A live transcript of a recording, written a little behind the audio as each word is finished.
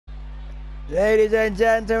Ladies and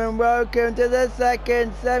gentlemen, welcome to the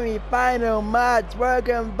second semi-final match.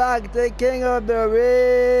 Welcome back to King of the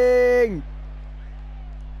Ring.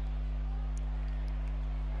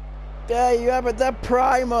 There you have it, the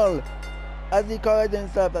Primal, as he calls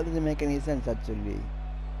himself. That doesn't make any sense actually.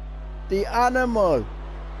 The Animal.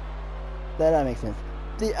 That makes sense.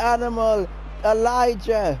 The Animal,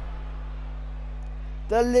 Elijah.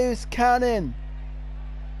 The Loose Cannon.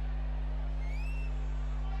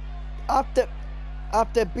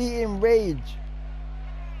 After beating Rage,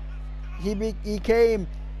 he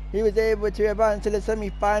was able to advance to the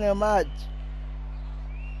semi-final match,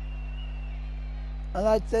 and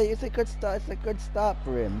I'd say it's a good start. It's a good start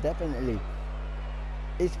for him, definitely.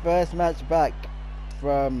 His first match back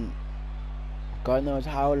from God knows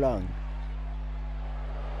how long.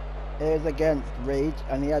 It was against Rage,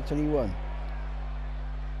 and he actually won.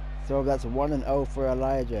 So that's 1-0 for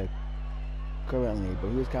Elijah currently, but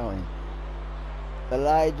who's counting?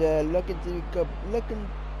 Elijah looking,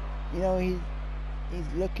 you know, he's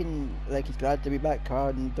looking like he's glad to be back.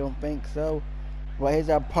 Carden don't think so. But his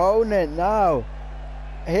opponent now,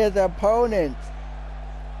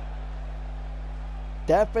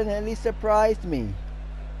 definitely surprised me.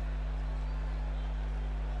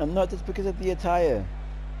 And not just because of the attire.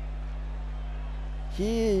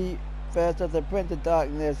 He first has the Prince of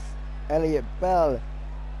Darkness, Elliot Bell,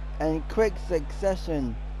 and in quick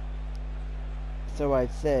succession. So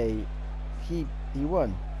I'd say he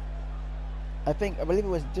won. I believe it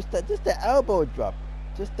was just the elbow drop,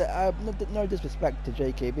 no disrespect to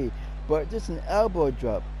JKB, but just an elbow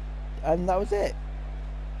drop, and that was it.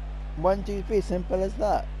 1, 2, 3, simple as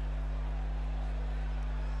that.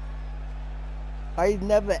 I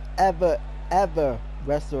never ever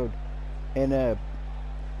wrestled in a,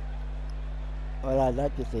 well, I'd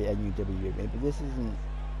like to say NUW, but this isn't.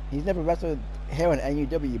 He's never wrestled here on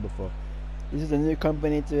NUW before. This is a new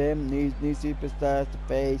company to him, new superstars to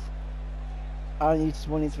face, and he just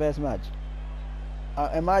won his first match.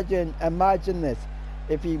 Imagine this: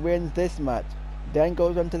 if he wins this match, then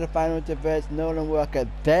goes on to the final to verse Nolan Walker,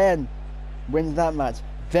 then wins that match,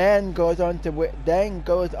 then goes on to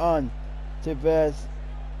verse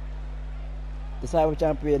the Cyber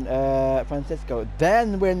Champion Francisco,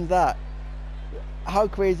 then wins that. How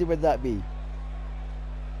crazy would that be?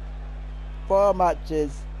 4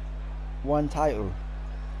 matches, 1 title.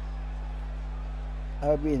 That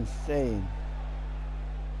would be insane.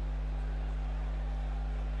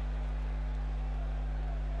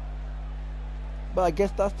 But I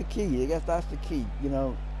guess that's the key. You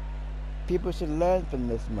know, people should learn from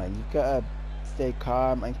this, man. You gotta stay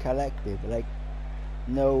calm and collected. Like,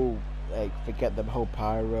 no, like, forget the whole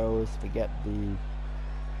pyros. Forget the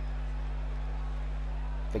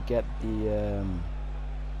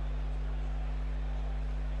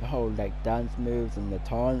whole like dance moves and the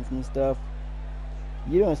taunts and stuff.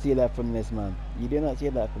 You don't see that from this man. You do not see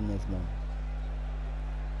that from this man.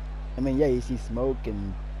 I mean, yeah, you see smoke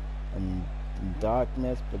and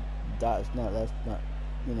darkness, but that's not,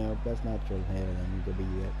 you know, that's natural here in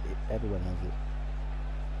UW. Everyone has it.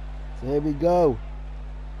 So here we go.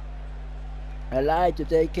 Elijah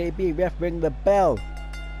JKB, ref, ring the bell.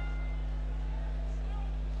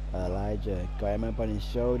 Elijah got him up on his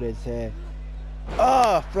shoulders here.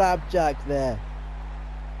 Oh, flapjack there.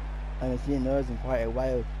 I haven't seen those in quite a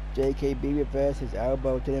while. JKB reverses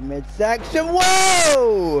elbow to the midsection.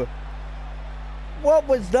 Whoa! What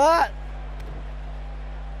was that?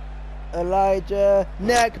 Elijah,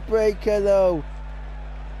 neck breaker though.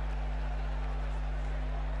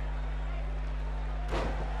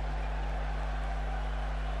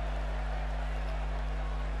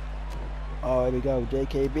 Oh, here we go,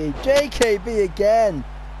 JKB again,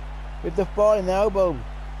 with the falling elbow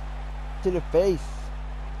to the face,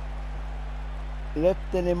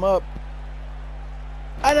 lifting him up,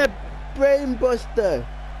 and a brain buster.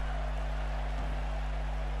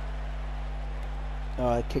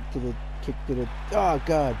 Oh, kick to the, oh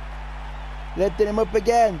god, lifting him up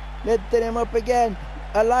again,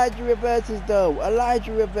 Elijah reverses though,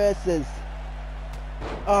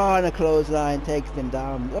 Oh, and a clothesline takes him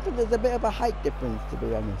down. I think there's a bit of a height difference, to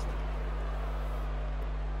be honest.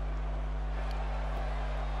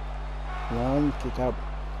 Long kick out.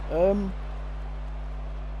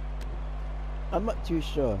 I'm not too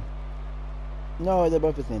sure. No, they're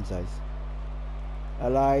both the same size.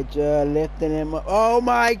 Elijah lifting him up. Oh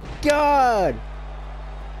my god!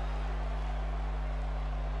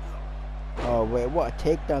 Oh wait, what a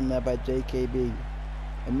takedown there by JKB.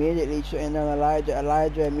 Immediately shutting down Elijah.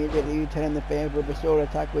 Elijah immediately returning the favor with a shoulder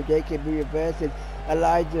attack with JKB reverses.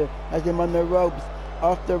 Elijah has him on the ropes.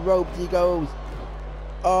 Off the ropes he goes.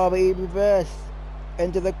 Oh, he reversed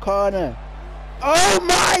into the corner. Oh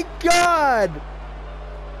my God!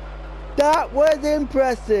 That was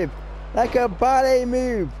impressive. Like a ballet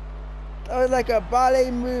move. That was like a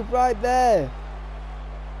ballet move right there.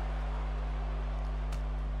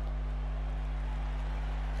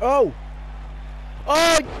 Oh!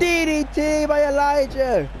 Oh, DDT by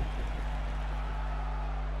Elijah!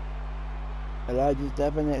 Elijah's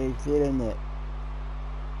definitely feeling it.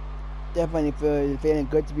 Definitely feeling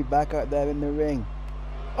good to be back out there in the ring.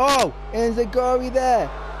 Oh! And Zagori there!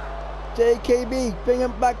 JKB, bring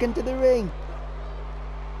him back into the ring.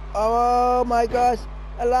 Oh my gosh!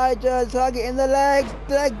 Elijah targeting the legs!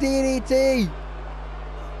 Leg DDT!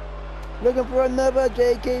 Looking for another.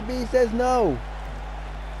 JKB says no.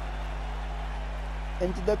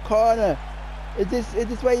 Into the corner. Is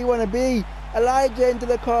this where you want to be? Elijah into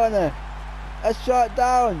the corner. A shot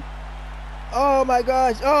down. Oh my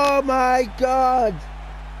gosh. Oh my God.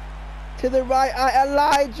 To the right.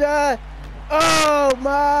 Elijah. Oh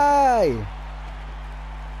my.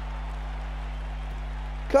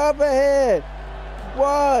 Cover here.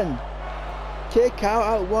 One. Kick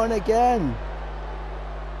out at one again.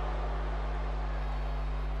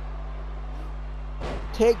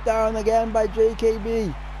 Takedown again by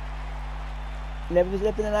JKB. Nevertheless,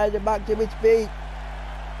 lifting Elijah back to his feet.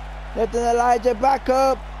 Lifting Elijah back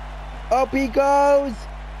up. Up he goes.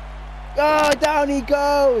 Oh, down he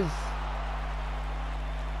goes.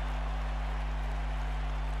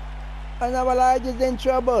 And now Elijah's in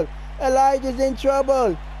trouble. Elijah's in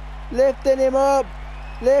trouble. Lifting him up.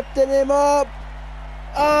 Lifting him up.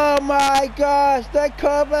 Oh my gosh. The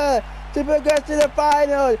cover to progress to the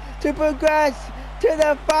final. To progress to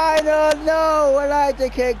the final. No, Elijah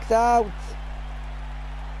kicks out.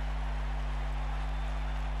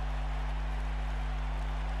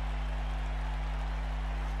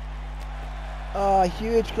 Oh,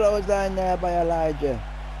 huge clothesline there by Elijah.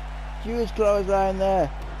 Huge clothesline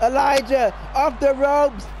there. Elijah off the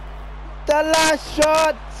ropes. The last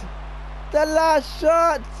shot. The last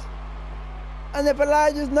shot. And if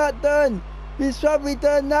Elijah's not done, he's probably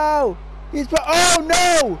done now. Oh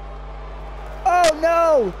no! Oh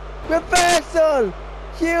no! Reversal!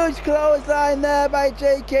 Huge clothesline there by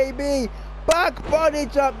JKB. Back body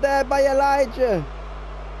drop there by Elijah.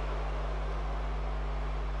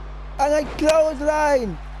 And a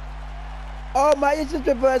clothesline. Oh my, it's just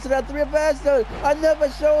reversal after reversal. Another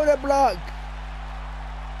shoulder block.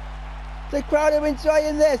 The crowd are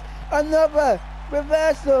enjoying this. Another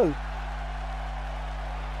reversal.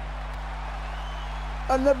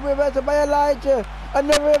 Another reversal by Elijah.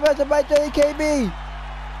 Another reversal by JKB.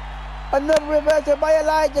 Another reversal by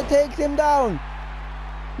Elijah takes him down.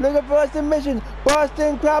 Looking for a submission.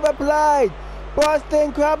 Boston Crab applied.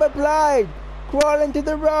 Boston Crab applied. Crawling to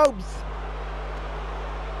the ropes.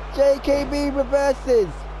 JKB reverses.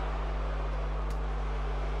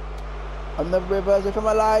 Another reversal from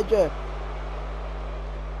Elijah.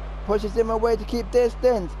 Pushes him away to keep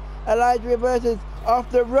distance. Elijah reverses off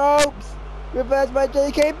the ropes. Reversed by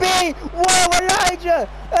JKB. Whoa, Elijah!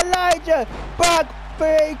 Elijah!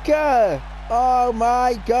 Backbreaker! Oh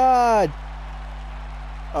my God!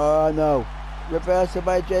 Oh no. Reversal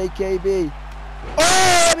by JKB.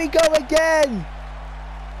 Oh, there we go again!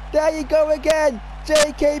 There you go again!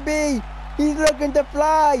 JKB! He's looking to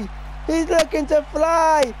fly! He's looking to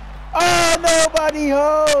fly! Oh, nobody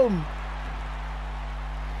home!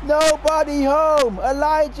 Nobody home!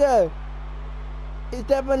 Elijah! He's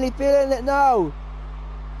definitely feeling it now.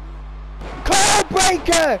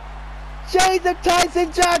 Codebreaker! Shades of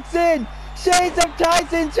Tyson Jackson! Shades of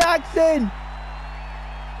Tyson Jackson!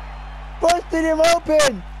 Busted him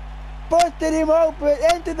open! Busted him open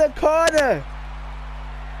into the corner!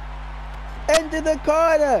 Into the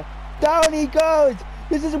corner! Down he goes!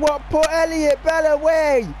 This is what put Elliot Bell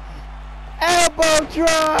away! Elbow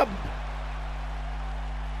drop!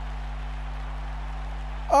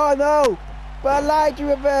 Oh no! But Elijah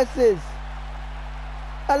reverses.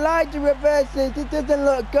 Elijah reverses. This doesn't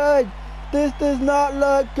look good. This does not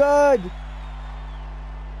look good.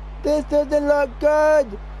 This doesn't look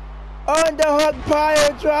good. Underhook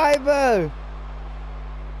pile driver.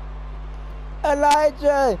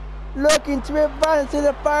 Elijah looking to advance to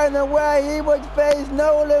the final where he would face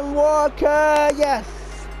Nolan Walker. Yes.